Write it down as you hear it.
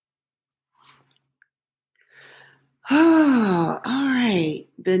All right.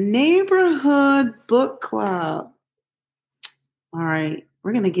 The neighborhood book club. All right.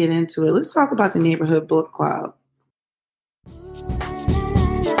 We're going to get into it. Let's talk about the neighborhood book club.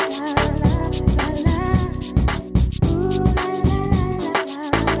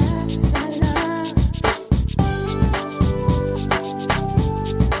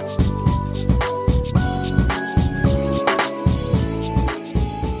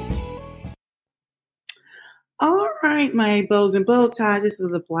 All right, my bows and bow ties. This is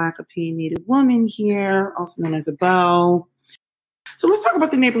the Black opinionated woman here, also known as a bow. So let's talk about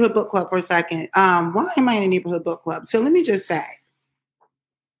the neighborhood book club for a second. Why am I in a neighborhood book club? So let me just say,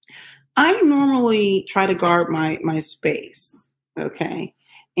 I normally try to guard my space, okay?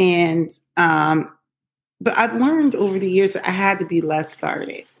 And but I've learned over the years that I had to be less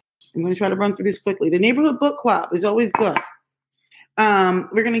guarded. I'm going to try to run through this quickly. The neighborhood book club is always good.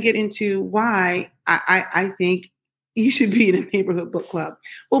 We're going to get into why I think you should be in a neighborhood book club.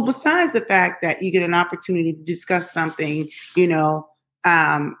 Well, besides the fact that you get an opportunity to discuss something,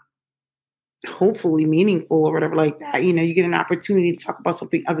 hopefully meaningful or whatever like that, you get an opportunity to talk about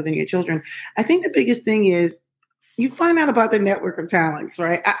something other than your children. I think the biggest thing is you find out about the network of talents,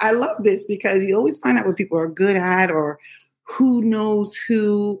 right? I love this because you always find out what people are good at or who knows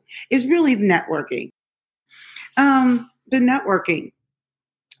who. Is really networking. The networking.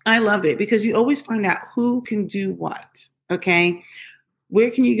 I love it because you always find out who can do what. Okay.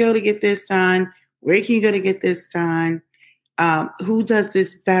 Where can you go to get this done? Where can you go to get this done? Who does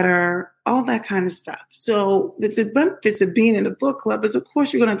this better? All that kind of stuff. So the benefits of being in a book club is, of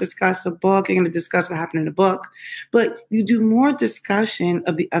course, you're going to discuss a book. You're going to discuss what happened in the book, but you do more discussion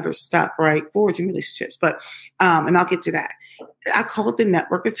of the other stuff, right? Forging relationships. But, and I'll get to that. I call it the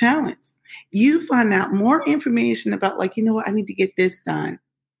network of talents. You find out more information about, like, you know what, I need to get this done.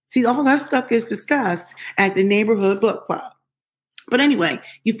 See, all that stuff gets discussed at the neighborhood book club. But anyway,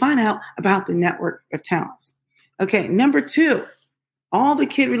 you find out about the network of talents. Okay, number 2, all the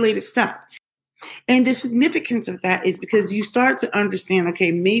kid-related stuff. And the significance of that is because you start to understand,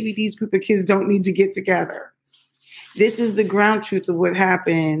 okay, maybe these group of kids don't need to get together. This is the ground truth of what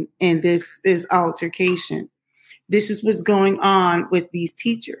happened in this altercation. This is what's going on with these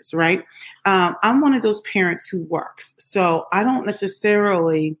teachers, right? I'm one of those parents who works. So I don't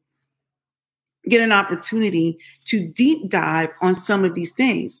necessarily get an opportunity to deep dive on some of these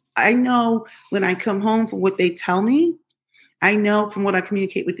things. I know when I come home from what they tell me, I know from what I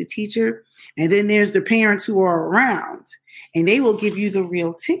communicate with the teacher, and then there's the parents who are around, and they will give you the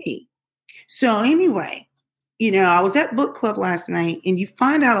real tea. So anyway, I was at book club last night, and you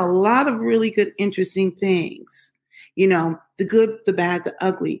find out a lot of really good, interesting things. The good, the bad, the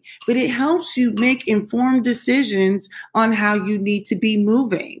ugly. But it helps you make informed decisions on how you need to be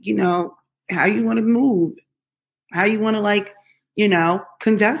moving, how you want to move, how you want to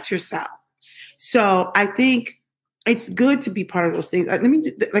conduct yourself. So I think it's good to be part of those things.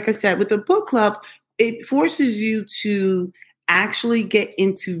 Like I said, with the book club, it forces you to actually get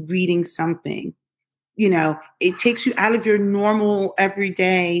into reading something. It takes you out of your normal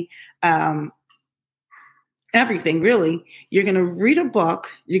everyday everything, really. You're going to read a book,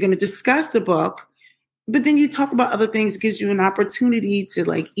 you're going to discuss the book, but then you talk about other things. It gives you an opportunity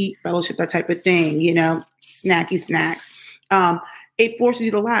to eat, fellowship, that type of thing, snacky snacks. It forces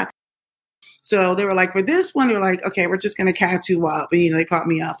you to laugh. So they were like, for this one, they're like, okay, we're just going to catch you up. And, they caught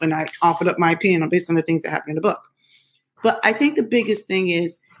me up and I offered up my opinion based on the things that happened in the book. But I think the biggest thing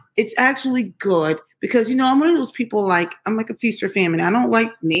is it's actually good because, I'm one of those people I'm like a feast or famine. I don't like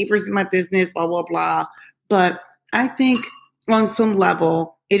neighbors in my business, blah, blah, blah. But I think on some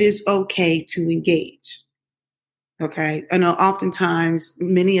level, it is okay to engage. Okay. I know oftentimes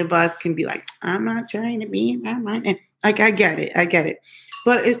many of us can be like, I'm not trying to be in my mind. And I get it.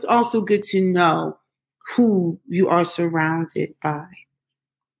 But it's also good to know who you are surrounded by.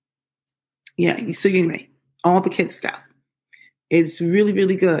 Yeah. So anyway, all the kids stuff. It's really,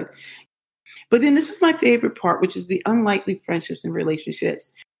 really good. But then this is my favorite part, which is the unlikely friendships and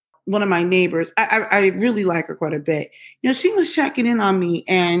relationships. One of my neighbors, I really like her quite a bit. She was checking in on me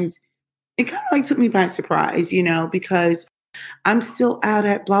and it kind of took me by surprise, because I'm still out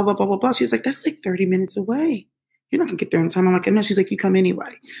at blah, blah, blah, blah, blah. She's like, that's 30 minutes away. You're not gonna get there in time. I'm like, no. She's like, you come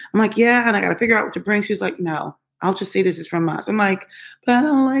anyway. I'm like, yeah. And I got to figure out what to bring. She's like, no, I'll just say this is from us. I'm like, but I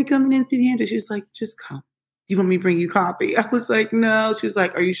don't like coming empty-handed. She's like, just come. Do you want me to bring you coffee? I was like, no. She was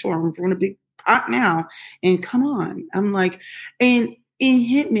like, are you sure? I'm throwing a big pot now. And come on. I'm like, and it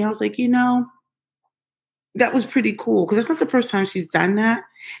hit me. I was like, that was pretty cool because that's not the first time she's done that.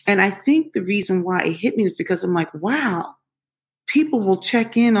 And I think the reason why it hit me is because I'm like, wow, people will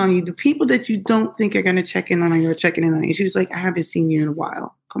check in on you. The people that you don't think are going to check in on you are checking in on you. She was like, I haven't seen you in a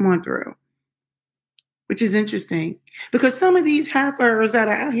while. Come on through. Which is interesting because some of these hackers that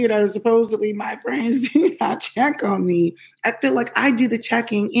are out here that are supposedly my friends do not check on me. I feel like I do the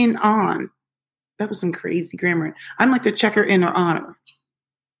checking in on. That was some crazy grammar. I'm like the checker in or honor.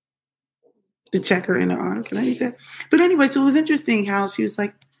 The checker in or honor. Can I use that? But anyway, so it was interesting how she was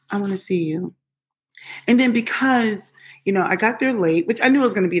like, I want to see you. And then because, I got there late, which I knew I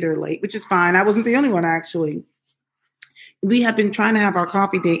was going to be there late, which is fine. I wasn't the only one, actually. We have been trying to have our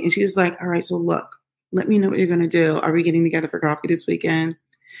coffee date. And she was like, all right, so look, let me know what you're going to do. Are we getting together for coffee this weekend?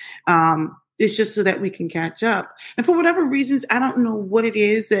 It's just so that we can catch up. And for whatever reasons, I don't know what it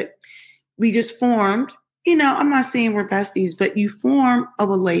is that we just formed. I'm not saying we're besties, but you form a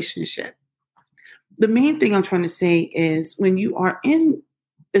relationship. The main thing I'm trying to say is when you are in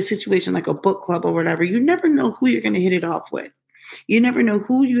a situation like a book club or whatever, you never know who you're going to hit it off with. You never know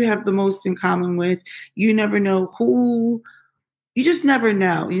who you have the most in common with. You never know who. You just never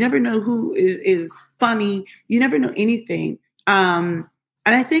know. You never know who is funny. You never know anything. And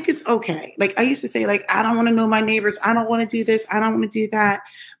I think it's okay. Like I used to say, like, I don't want to know my neighbors. I don't want to do this. I don't want to do that.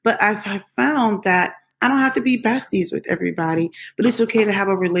 But I've found that I don't have to be besties with everybody, but it's okay to have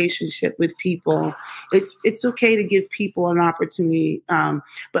a relationship with people. It's okay to give people an opportunity.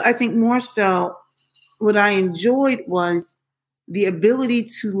 But I think more so what I enjoyed was the ability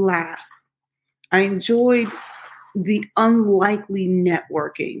to laugh. I enjoyed the unlikely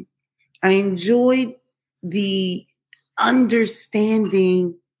networking. I enjoyed the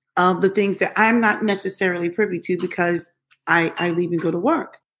understanding of the things that I'm not necessarily privy to because I leave and go to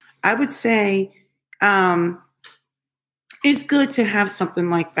work. I would say it's good to have something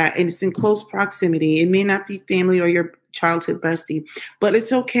like that, and it's in close proximity. It may not be family or your childhood bestie, but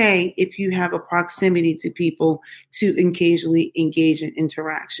it's okay if you have a proximity to people to occasionally engage in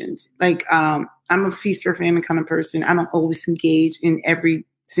interactions. Like I'm a feast or famine kind of person. I don't always engage in every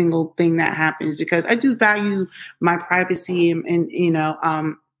single thing that happens because I do value my privacy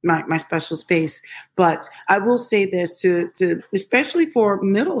and my special space. But I will say this to especially for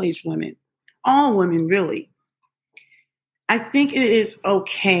middle-aged women, all women really, I think it is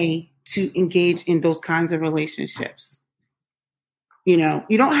okay to engage in those kinds of relationships. You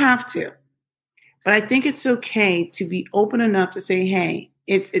don't have to, but I think it's okay to be open enough to say, hey,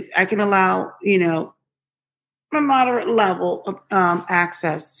 I can allow, a moderate level of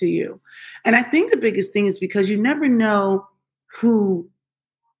access to you. And I think the biggest thing is because you never know who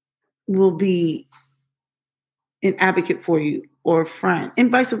will be an advocate for you or a friend, and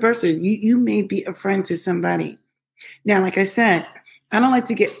vice versa. You may be a friend to somebody. Now, like I said, I don't like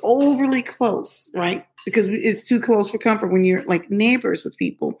to get overly close, right? Because it's too close for comfort when you're like neighbors with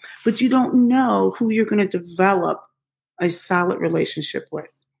people, but you don't know who you're going to develop a solid relationship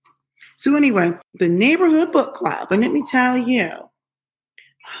with. So anyway, the neighborhood book club, and let me tell you,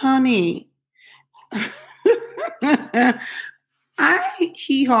 honey, I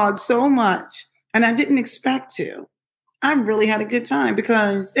hee-hawed so much, and I didn't expect to. I really had a good time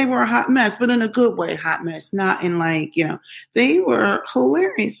because they were a hot mess, but in a good way, hot mess, not in they were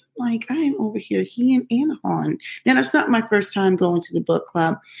hilarious. Like, I am over here, he and hawing. Now, that's not my first time going to the book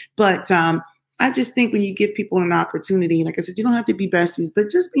club, but I just think when you give people an opportunity, like I said, you don't have to be besties, but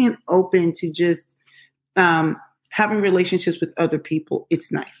just being open to just having relationships with other people,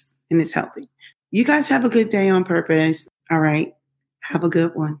 it's nice and it's healthy. You guys have a good day on purpose. All right. Have a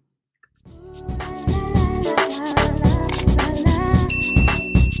good one.